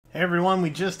Hey everyone, we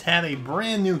just had a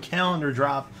brand new calendar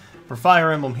drop for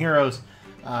Fire Emblem Heroes.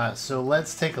 So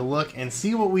let's take a look and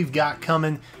see what we've got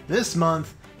coming this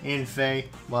month in FEH.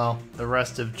 Well, the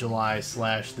rest of July /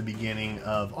 the beginning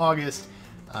of August,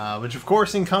 which of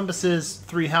course encompasses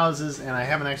 3 houses, and I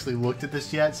haven't actually looked at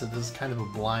this yet, so this is kind of a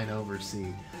blind oversee.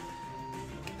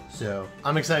 So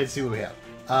I'm excited to see what we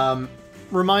have.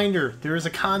 Reminder, there is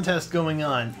a contest going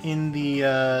on in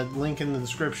the link in the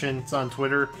description. It's on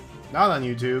Twitter. Not on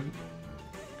YouTube.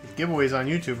 Giveaways on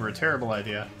YouTube are a terrible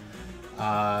idea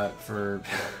for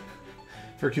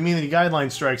community guideline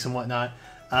strikes and whatnot.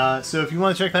 So if you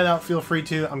want to check that out, feel free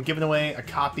to. I'm giving away a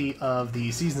copy of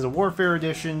the Seasons of Warfare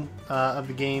edition of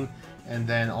the game, and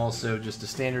then also just a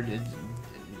standard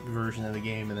version of the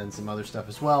game, and then some other stuff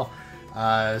as well.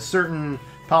 Certain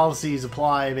policies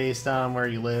apply based on where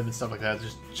you live and stuff like that.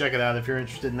 Just check it out if you're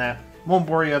interested in that. Won't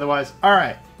bore you otherwise.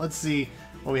 Alright, let's see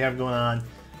what we have going on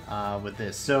with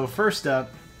this. So first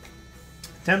up,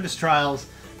 Tempest Trials,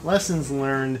 Lessons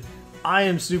Learned. I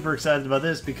am super excited about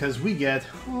this because we get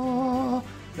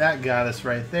that goddess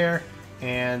right there,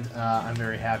 and I'm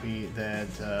very happy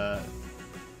that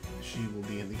she will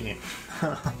be in the game.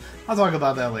 I'll talk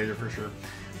about that later for sure.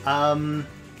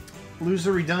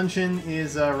 Loser Redemption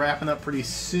is wrapping up pretty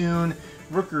soon.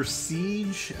 Rooker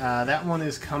Siege, that one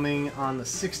is coming on the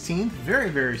 16th, very,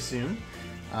 very soon.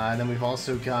 Then we've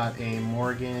also got a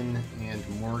Morgan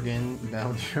and Morgan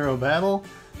Bound Hero Battle.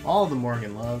 All the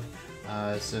Morgan love.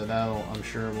 So that'll, I'm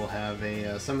sure we'll have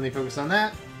a somebody focus on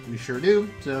that. We sure do.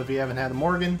 So if you haven't had a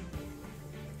Morgan,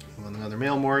 you want another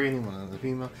male Morgan, you want another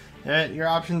female, your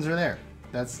options are there.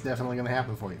 That's definitely going to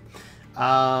happen for you.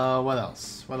 What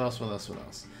else? What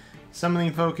else?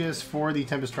 Summoning focus for the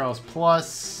Tempest Trials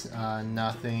Plus.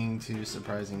 Nothing too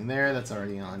surprising there. That's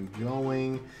already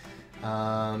ongoing.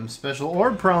 Special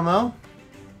orb promo.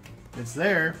 It's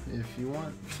there if you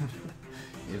want.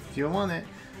 If you want it.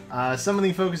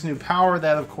 Summoning focus new power.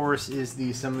 That of course is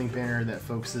the summoning banner that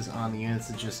focuses on the units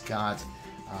that just got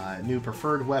new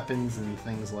preferred weapons and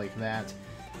things like that.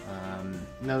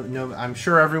 No, I'm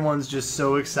sure everyone's just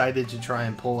so excited to try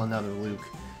and pull another Luke.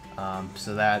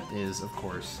 So that is of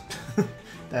course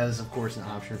an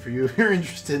option for you if you're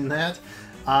interested in that.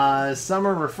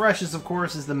 Summer Refreshes, of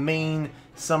course, is the main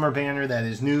summer banner that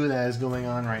is new, that is going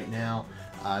on right now.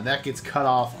 That gets cut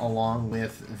off along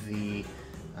with the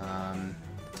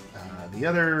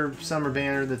other summer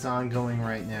banner that's ongoing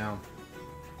right now.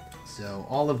 So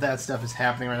all of that stuff is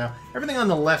happening right now. Everything on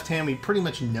the left hand we pretty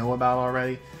much know about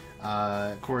already.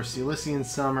 Of course, the Elysian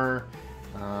Summer,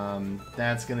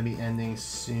 that's going to be ending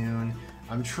soon.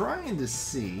 I'm trying to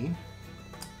see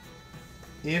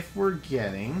if we're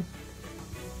getting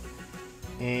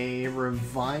a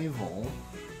revival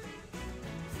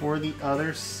for the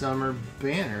other summer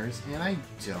banners, and I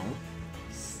don't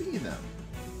see them.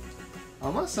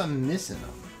 Unless I'm missing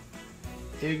them.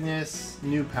 Ignis,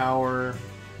 New Power,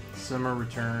 Summer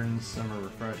Returns, Summer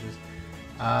Refreshes.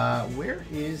 Where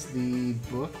is the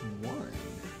book 1?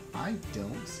 I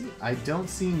don't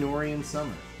see Norian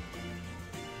Summer,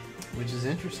 which is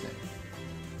interesting.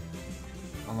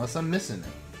 Unless I'm missing it.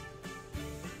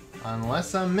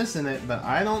 But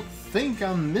I don't think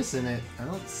I'm missing it. I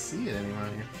don't see it anywhere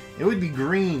on here. It would be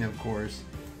green, of course.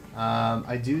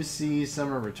 I do see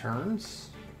Summer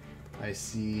Returns. I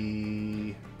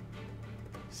see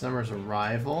Summer's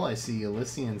Arrival. I see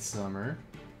Elysian Summer.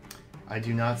 I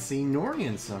do not see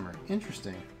Norian Summer.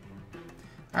 Interesting.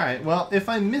 Alright, well, if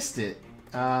I missed it,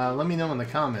 let me know in the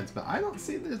comments, but I don't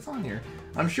see that it's on here.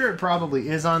 I'm sure it probably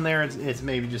is on there. It's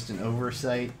maybe just an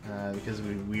oversight, because it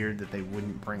would be weird that they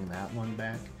wouldn't bring that one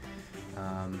back.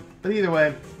 But either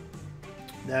way,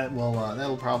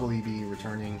 that'll probably be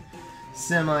returning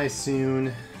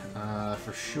semi-soon,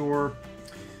 for sure.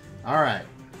 Alright.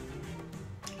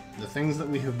 The things that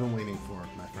we have been waiting for,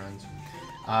 my friends.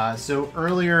 So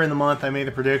earlier in the month, I made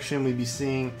a prediction we'd be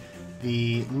seeing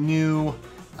the new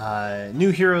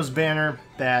Heroes banner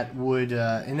that would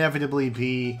inevitably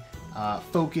be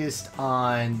focused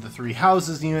on the 3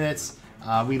 houses units.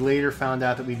 We later found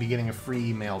out that we'd be getting a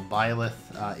free male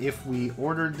Byleth if we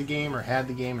ordered the game or had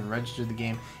the game and registered the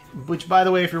game. Which, by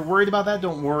the way, if you're worried about that,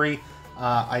 don't worry.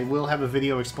 I will have a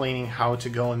video explaining how to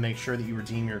go and make sure that you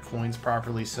redeem your coins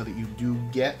properly so that you do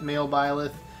get male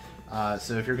Byleth.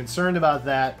 So if you're concerned about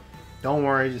that, don't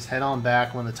worry. Just head on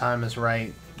back when the time is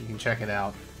right. You can check it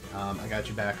out. I got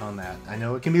you back on that. I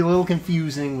know it can be a little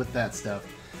confusing with that stuff.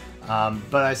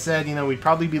 But I said, we'd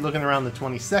probably be looking around the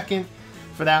 22nd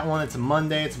for that one. It's a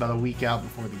Monday. It's about a week out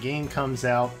before the game comes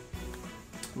out.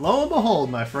 Lo and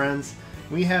behold, my friends,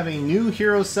 we have a new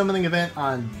Hero Summoning event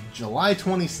on July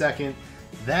 22nd.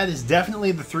 that is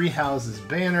definitely the Three Houses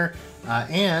banner.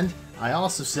 And I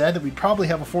also said that we'd probably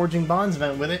have a Forging Bonds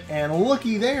event with it, and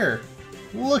looky there!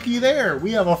 Looky there!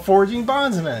 We have a Forging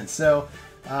Bonds event! So,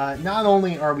 not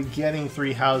only are we getting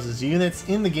Three Houses units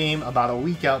in the game about a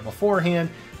week out beforehand,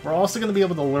 we're also going to be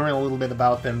able to learn a little bit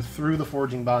about them through the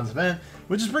Forging Bonds event,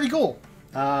 which is pretty cool.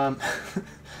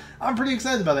 I'm pretty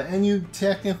excited about it, and you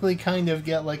technically kind of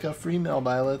get like a free mail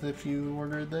byleth if you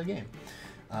ordered the game.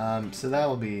 So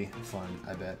that'll be fun,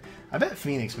 I bet. I bet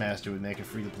Phoenix Master would make a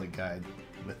free-to-play guide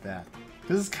with that.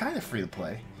 Because it's kind of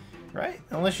free-to-play, right?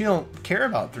 Unless you don't care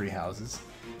about Three Houses.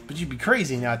 But you'd be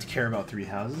crazy not to care about Three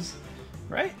Houses,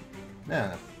 right?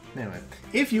 No. Anyway,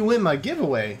 if you win my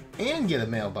giveaway and get a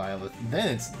mail byleth, then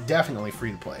it's definitely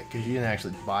free-to-play, because you didn't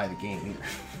actually buy the game either.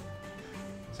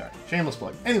 Sorry, shameless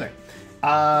plug. Anyway,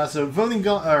 so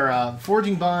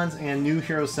Forging Bonds and new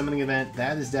Heroes Summoning event,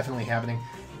 that is definitely happening.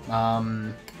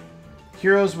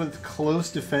 Heroes with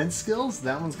close defense skills,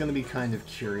 that one's going to be kind of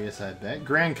curious, I bet.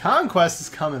 Grand Conquest is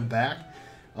coming back.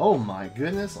 Oh my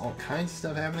goodness, all kinds of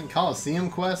stuff happening.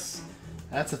 Coliseum quests,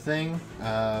 that's a thing.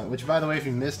 Which, by the way, if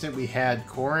you missed it, we had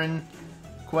Corrin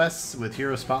quests with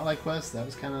Hero Spotlight quests. That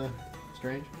was kind of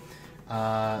strange.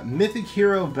 Mythic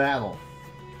Hero Battle.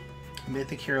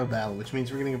 Mythic Hero Battle, which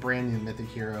means we're getting a brand new Mythic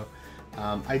Hero.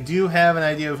 I do have an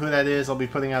idea of who that is. I'll be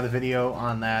putting out a video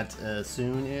on that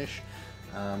soon-ish.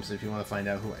 So if you want to find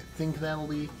out who I think that'll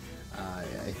be,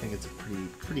 I think it's a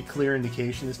pretty clear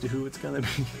indication as to who it's going to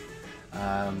be.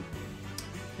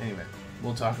 Anyway,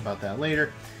 we'll talk about that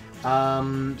later.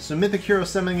 So Mythic Hero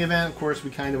Summoning Event, of course, we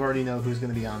kind of already know who's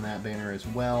going to be on that banner as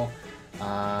well.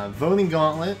 Voting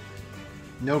Gauntlet,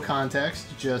 no context,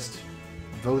 just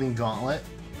Voting Gauntlet.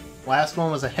 Last one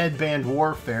was a Headband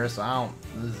Warfare, so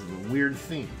this is a weird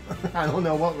theme. I don't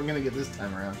know what we're going to get this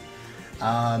time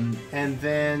around. And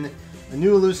then a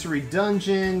new Illusory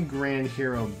Dungeon, Grand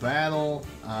Hero Battle,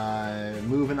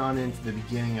 moving on into the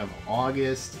beginning of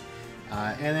August.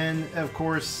 And then, of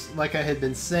course, like I had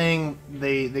been saying,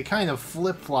 they kind of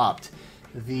flip-flopped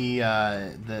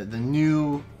the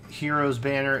new Heroes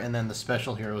banner and then the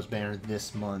Special Heroes banner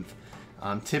this month.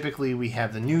 Typically, we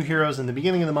have the new heroes in the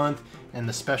beginning of the month and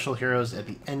the special heroes at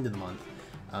the end of the month.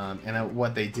 And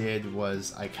what they did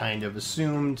was, I kind of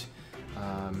assumed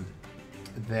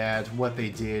that what they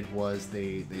did was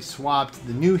they swapped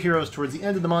the new heroes towards the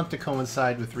end of the month to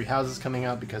coincide with Three Houses coming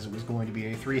out because it was going to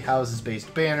be a Three Houses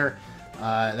based banner.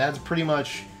 That's pretty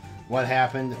much what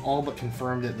happened, all but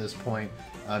confirmed at this point.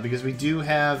 Because we do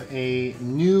have a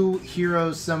new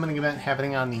Heroes Summoning event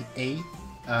happening on the 8th.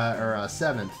 Or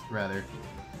 7th, rather.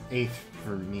 8th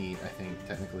for me, I think,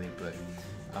 technically, but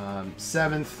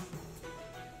 7th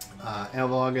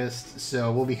of August,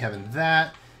 so we'll be having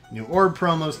that. New Orb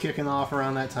promos kicking off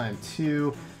around that time,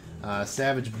 too.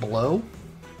 Savage Blow.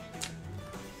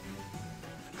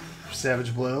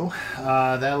 Savage Blow.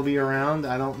 That'll be around.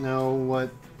 I don't know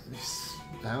what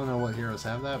heroes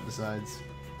have that besides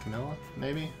Camilla,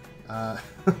 maybe? But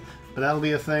that'll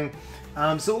be a thing.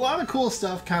 So a lot of cool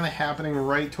stuff kind of happening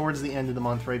right towards the end of the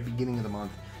month, right beginning of the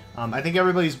month. I think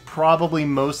everybody's probably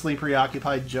mostly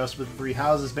preoccupied just with Three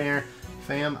Houses banner.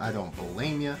 Fam, I don't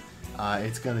blame you.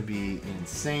 It's going to be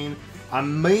insane.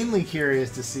 I'm mainly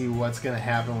curious to see what's going to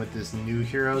happen with this new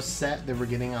Heroes set that we're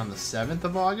getting on the 7th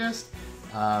of August.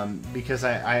 Because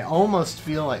I almost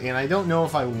feel like, and I don't know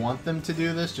if I want them to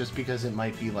do this just because it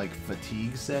might be like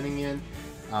fatigue setting in.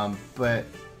 But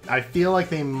I feel like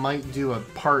they might do a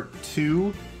part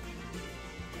 2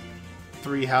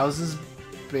 Three Houses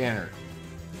banner.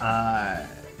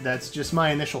 That's just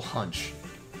my initial hunch.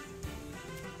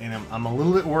 And I'm a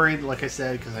little bit worried, like I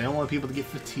said, because I don't want people to get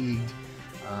fatigued.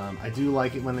 I do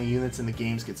like it when the units in the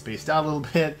games get spaced out a little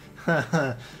bit.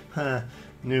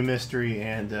 New Mystery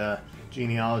and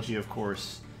Genealogy, of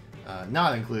course,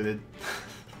 not included.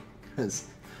 Because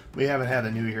we haven't had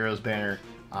a new Heroes banner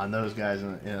on those guys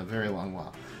in a very long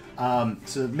while.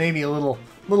 So maybe a little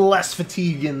less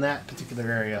fatigue in that particular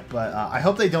area, but I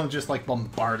hope they don't just like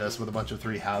bombard us with a bunch of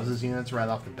Three Houses units right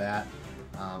off the bat.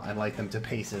 I'd like them to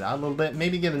pace it out a little bit.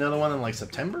 Maybe get another one in like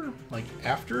September, like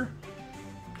after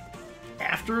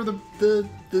the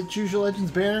Choose Your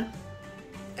Legends banner.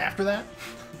 After that,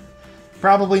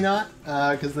 probably not,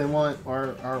 because they want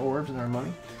our orbs and our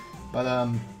money. But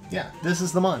yeah, this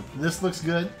is the month. This looks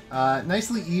good.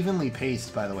 Nicely evenly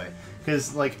paced, by the way.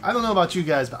 Because, like, I don't know about you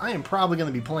guys, but I am probably going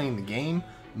to be playing the game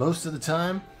most of the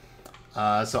time.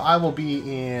 So I will be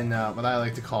in what I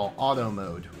like to call auto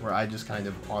mode, where I just kind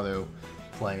of auto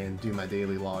play and do my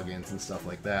daily logins and stuff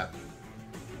like that.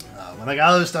 When I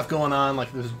got other stuff going on,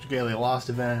 like there's a Galia Lost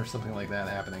event or something like that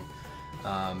happening,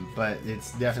 But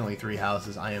it's definitely 3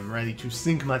 houses. I am ready to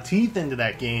sink my teeth into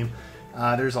that game.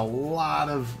 There's a lot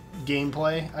of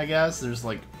gameplay, I guess. There's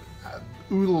like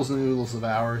oodles and oodles of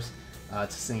hours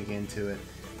to sink into it.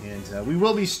 And we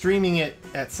will be streaming it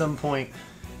at some point,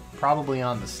 probably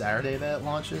on the Saturday that it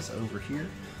launches over here.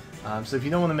 So if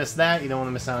you don't want to miss that, you don't want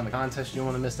to miss out on the contest, you don't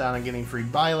want to miss out on getting free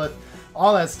Byleth,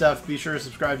 all that stuff, be sure to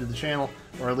subscribe to the channel,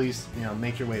 or at least, you know,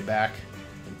 make your way back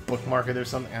and bookmark it or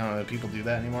something. I don't know if people do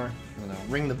that anymore. I don't know.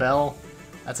 Ring the bell.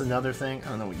 That's another thing. I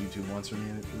don't know what YouTube wants from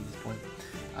me at this point.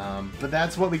 But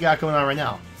that's what we got going on right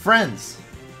now. Friends,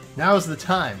 now is the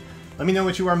time. Let me know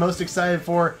what you are most excited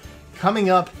for coming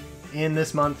up in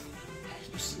this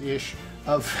month-ish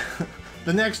of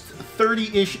the next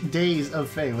 30-ish days of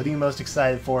FEH. What are you most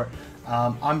excited for?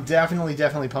 I'm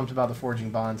definitely pumped about the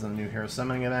Forging Bonds and the new Hero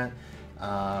Summoning event.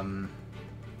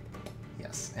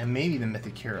 Yes, and maybe the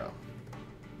Mythic Hero,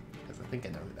 because I think I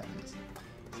know who that is.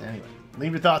 So anyway,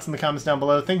 leave your thoughts in the comments down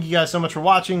below. Thank you guys so much for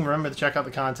watching. Remember to check out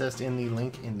the contest in the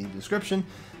link in the description.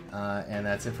 And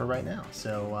that's it for right now.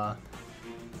 So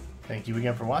thank you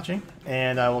again for watching,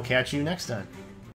 and I will catch you next time.